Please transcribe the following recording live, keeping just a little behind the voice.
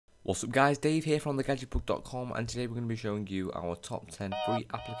What's up guys, Dave here from thegadgetbook.com, and today we're going to be showing you our top 10 free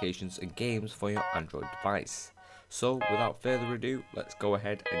applications and games for your Android device. So without further ado, let's go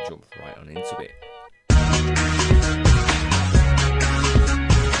ahead and jump right on into it.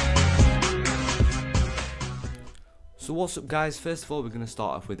 So what's up guys, first of all we're going to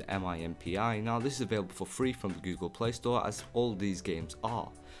start off with MIMPI. Now this is available for free from the Google Play Store, as all these games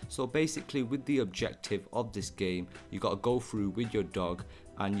are. So basically with the objective of this game, you got to go through with your dog,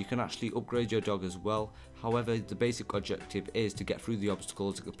 and you can actually upgrade your dog as well. However, the basic objective is to get through the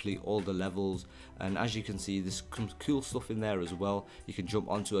obstacles, to complete all the levels, and as you can see there's some cool stuff in there as well. You can jump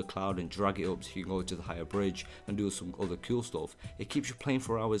onto a cloud and drag it up so you can go to the higher bridge and do some other cool stuff. It keeps you playing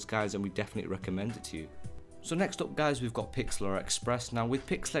for hours guys, and we definitely recommend it to you. So next up guys, we've got Pixlr Express. Now with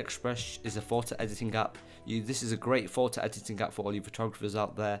Pixlr Express is a photo editing app. This is a great photo editing app for all you photographers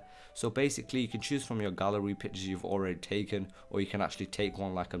out there. So basically you can choose from your gallery pictures you've already taken, or you can actually take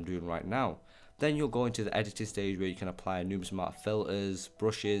one like I'm doing right now. Then you'll go into the editing stage where you can apply a numerous amount of filters,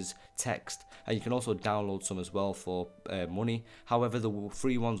 brushes, text, and you can also download some as well for money. However, the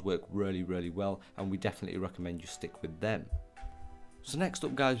free ones work really well, and we definitely recommend you stick with them. So next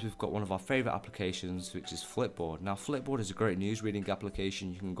up guys, we've got one of our favourite applications, which is Flipboard. Now Flipboard is a great news reading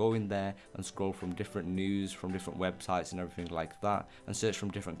application. You can go in there and scroll from different news, from different websites and everything like that, and search from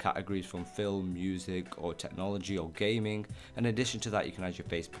different categories from film, music or technology or gaming. In addition to that, you can add your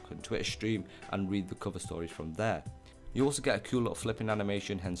Facebook and Twitter stream and read the cover stories from there. You also get a cool little flipping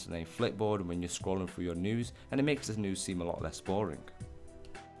animation, hence the name Flipboard, when you're scrolling through your news, and it makes the news seem a lot less boring.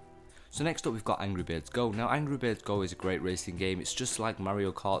 So next up we've got Angry Birds Go. Now Angry Birds Go is a great racing game. It's just like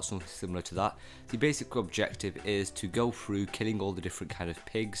Mario Kart, something similar to that. The basic objective is to go through killing all the different kind of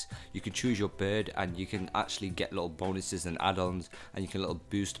pigs. You can choose your bird and you can actually get little bonuses and add-ons, and you can little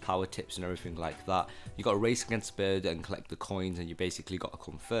boost power tips and everything like that. You got to race against bird and collect the coins, and you basically got to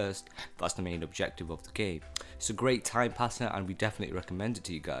come first. That's the main objective of the game. It's a great time passer and we definitely recommend it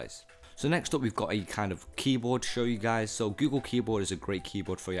to you guys. So next up we've got a kind of keyboard to show you guys. So Google Keyboard is a great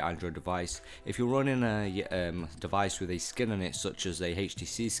keyboard for your Android device. If you're running a device with a skin on it, such as a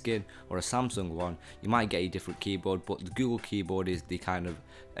HTC skin or a Samsung one, you might get a different keyboard, but the Google Keyboard is the kind of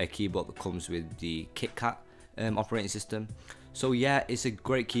a keyboard that comes with the KitKat operating system. So yeah, it's a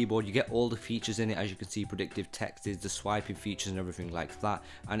great keyboard. You get all the features in it, as you can see, predictive text, the swiping features and everything like that,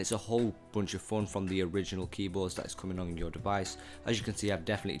 and it's a whole bunch of fun from the original keyboards that is coming on your device. As you can see, I've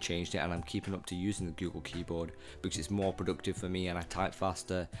definitely changed it, and I'm keeping up to using the Google Keyboard because it's more productive for me and I type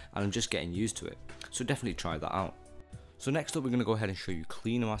faster, and I'm just getting used to it. So definitely try that out. So next up we're going to go ahead and show you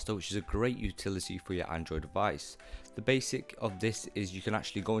Cleaner Master, which is a great utility for your Android device. The basic of this is you can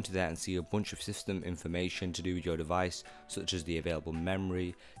actually go into there and see a bunch of system information to do with your device, such as the available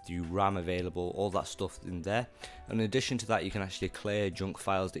memory, the RAM available, all that stuff in there. And in addition to that, you can actually clear junk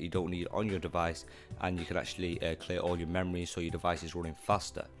files that you don't need on your device, and you can actually clear all your memory so your device is running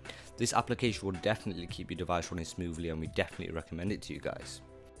faster. This application will definitely keep your device running smoothly, and we definitely recommend it to you guys.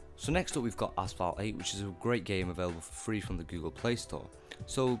 So next up we've got Asphalt 8, which is a great game available for free from the Google Play Store.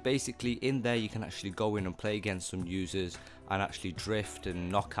 So basically in there you can actually go in and play against some users and actually drift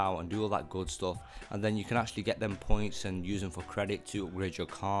and knock out and do all that good stuff, and then you can actually get them points and use them for credit to upgrade your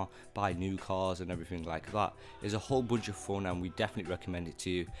car, buy new cars and everything like that. It's a whole bunch of fun and we definitely recommend it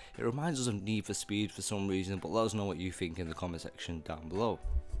to you. It reminds us of Need for Speed for some reason, but let us know what you think in the comment section down below.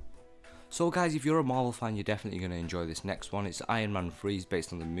 So guys, if you're a Marvel fan, you're definitely going to enjoy this next one. It's Iron Man Freeze,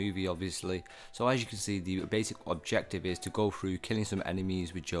 based on the movie obviously. So as you can see, the basic objective is to go through killing some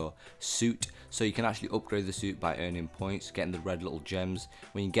enemies with your suit. So you can actually upgrade the suit by earning points, getting the red little gems.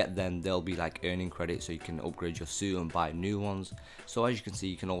 When you get them, they'll be like earning credits, so you can upgrade your suit and buy new ones. So as you can see,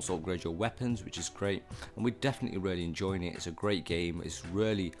 you can also upgrade your weapons, which is great, and we're definitely really enjoying it. It's a great game. It's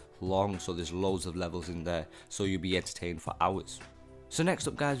really long, so there's loads of levels in there, so you'll be entertained for hours. So next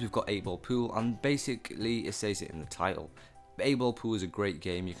up guys, we've got 8 Ball Pool, and basically it says it in the title. 8 Ball Pool is a great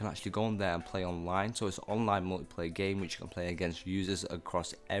game. You can actually go on there and play online, so it's an online multiplayer game which you can play against users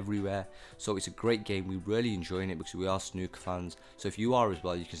across everywhere. So it's a great game. We're really enjoying it because we are snooker fans, so if you are as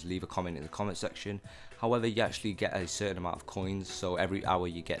well, you can just leave a comment in the comment section. However, you actually get a certain amount of coins, so every hour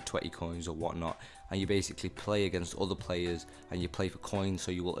you get 20 coins or whatnot, and you basically play against other players and you play for coins,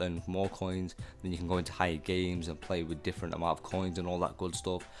 so you will earn more coins. Then you can go into higher games and play with different amount of coins and all that good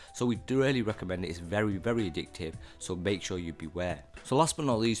stuff. So we do really recommend it. It's very addictive, so make sure you beware. So last but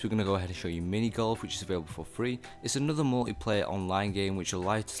not least, we're going to go ahead and show you Mini Golf, which is available for free. It's another multiplayer online game which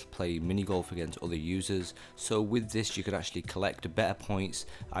allows you to play mini golf against other users. So with this you can actually collect better points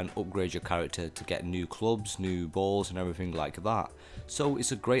and upgrade your character to get new clubs, new balls and everything like that. So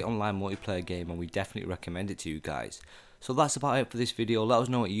it's a great online multiplayer game and we definitely recommend it to you guys. So that's about it for this video. Let us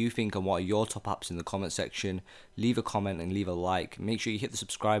know what you think and what are your top apps in the comment section. Leave a comment and leave a like. Make sure you hit the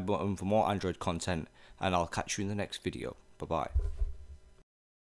subscribe button for more Android content, and I'll catch you in the next video. Bye bye.